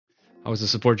How's the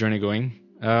support journey going?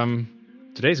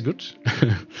 Today's good.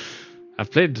 I've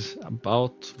played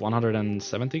about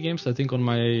 170 games, I think, on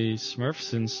my Smurf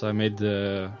since I made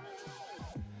the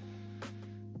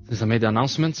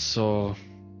announcement. So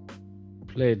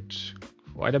played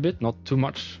quite a bit, not too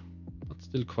much, but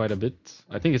still quite a bit.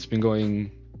 I think it's been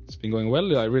going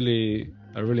well. I really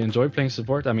enjoy playing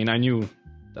support. I mean, I knew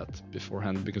that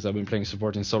beforehand because I've been playing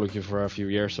support in solo queue for a few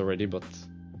years already, but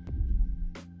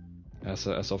as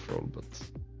off-roll. But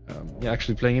yeah,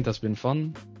 actually playing it has been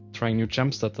fun. Trying new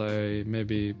champs that I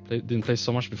maybe didn't play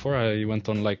so much before. I went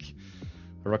on like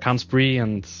a Rakan spree,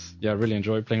 and yeah, I really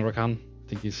enjoy playing Rakan. I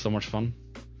think he's so much fun.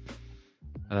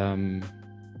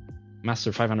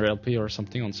 Master 500 LP or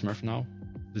something on Smurf now.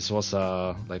 This was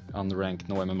like unranked,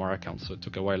 no MMR account, so it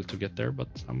took a while to get there, but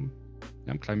I'm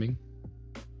climbing.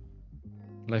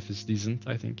 Life is decent,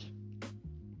 I think.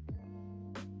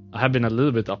 I have been a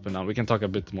little bit up and down. We can talk a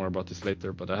bit more about this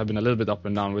later, but I have been a little bit up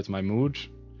and down with my mood.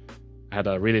 I had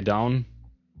a really down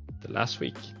the last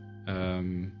week,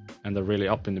 and a really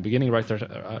up in the beginning, right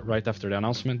after the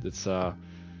announcement. It's a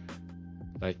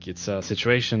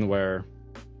situation where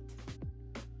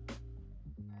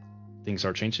things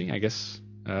are changing, I guess.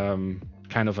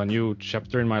 Kind of a new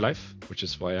chapter in my life, which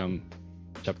is why I'm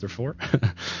chapter 4.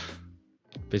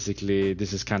 Basically,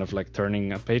 this is kind of like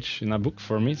turning a page in a book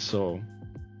for me, so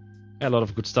yeah, a lot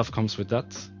of good stuff comes with that.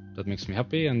 That makes me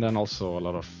happy, and then also a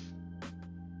lot of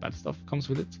bad stuff comes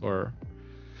with it, or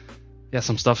yeah,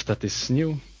 some stuff that is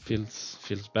new feels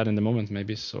bad in the moment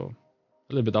maybe. So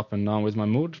a little bit up and down with my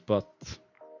mood, but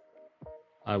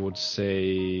I would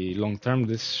say long term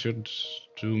this should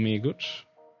do me good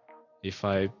if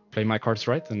I play my cards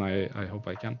right, and I hope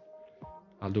I can.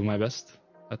 I'll do my best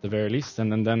at the very least,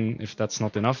 and then if that's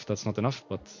not enough, that's not enough,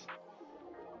 but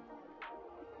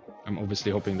I'm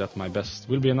obviously hoping that my best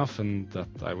will be enough and that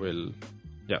I will,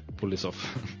 yeah, pull this off.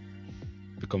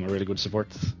 Become a really good support.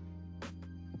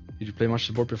 Did you play much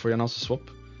support before you announced the swap?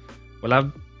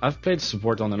 Well, I've played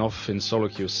support on and off in solo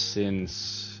queue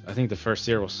since, I think the first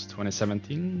year was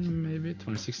 2017, maybe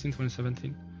 2016,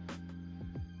 2017.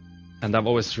 And I've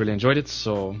always really enjoyed it,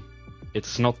 so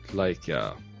it's not like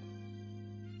a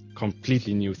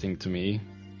completely new thing to me,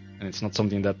 and it's not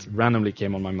something that randomly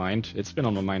came on my mind. It's been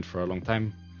on my mind for a long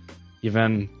time.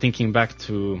 Even thinking back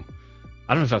to,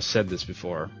 I don't know if I've said this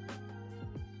before,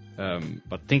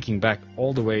 but thinking back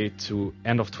all the way to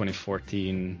end of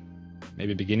 2014,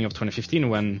 maybe beginning of 2015,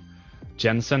 when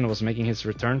Jensen was making his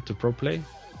return to pro play,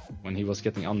 when he was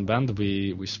getting unbanned,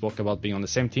 we spoke about being on the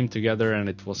same team together, and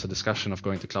it was a discussion of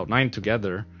going to Cloud9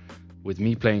 together with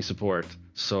me playing support.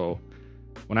 So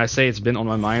when I say it's been on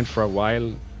my mind for a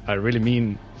while, I really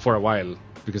mean for a while,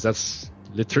 because that's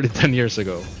literally 10 years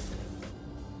ago.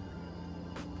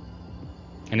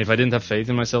 And if I didn't have faith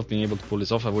in myself being able to pull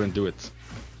this off, I wouldn't do it.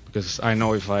 Because I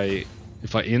know if I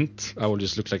int, I will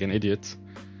just look like an idiot.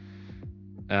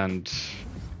 And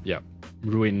yeah,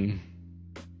 ruin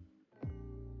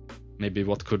maybe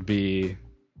what could be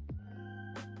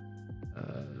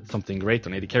something great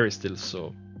on AD carry still.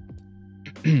 So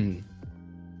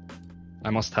I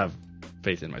must have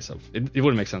faith in myself. It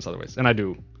wouldn't make sense otherwise. And I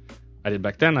do. I did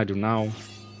back then, I do now,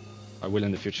 I will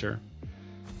in the future.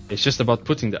 It's just about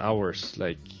putting the hours.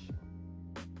 Like,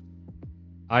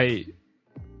 I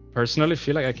personally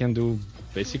feel like I can do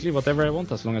basically whatever I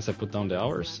want as long as I put down the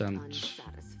hours, and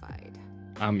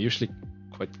I'm usually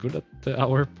quite good at the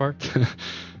hour part. I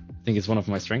think it's one of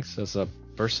my strengths as a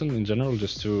person in general,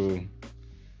 just to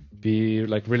be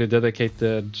like really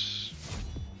dedicated,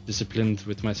 disciplined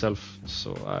with myself.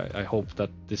 So I hope that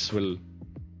this will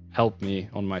help me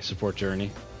on my support journey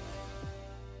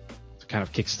to kind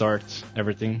of kickstart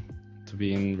everything, to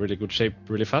be in really good shape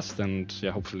really fast, and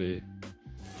yeah, hopefully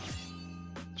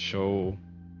show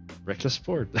Rekkles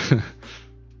support.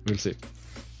 We'll see.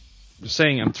 Just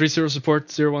saying, I'm 3-0 support,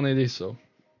 0-1 AD, so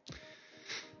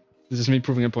this is me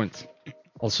proving a point.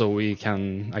 Also, I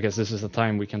guess this is the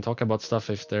time we can talk about stuff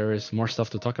if there is more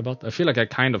stuff to talk about. I feel like I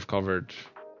kind of covered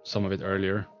some of it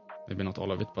earlier. Maybe not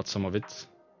all of it, but some of it.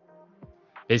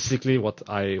 Basically, what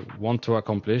I want to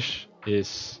accomplish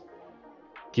is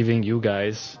giving you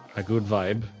guys a good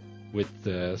vibe with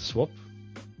the swap,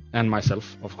 and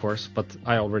myself, of course, but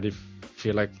I already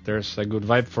feel like there's a good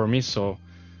vibe for me, so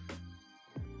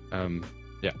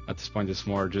yeah, at this point it's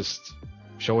more just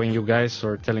showing you guys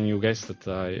or telling you guys that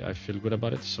I feel good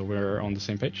about it, so we're on the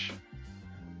same page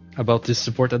about this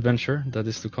support adventure that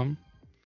is to come.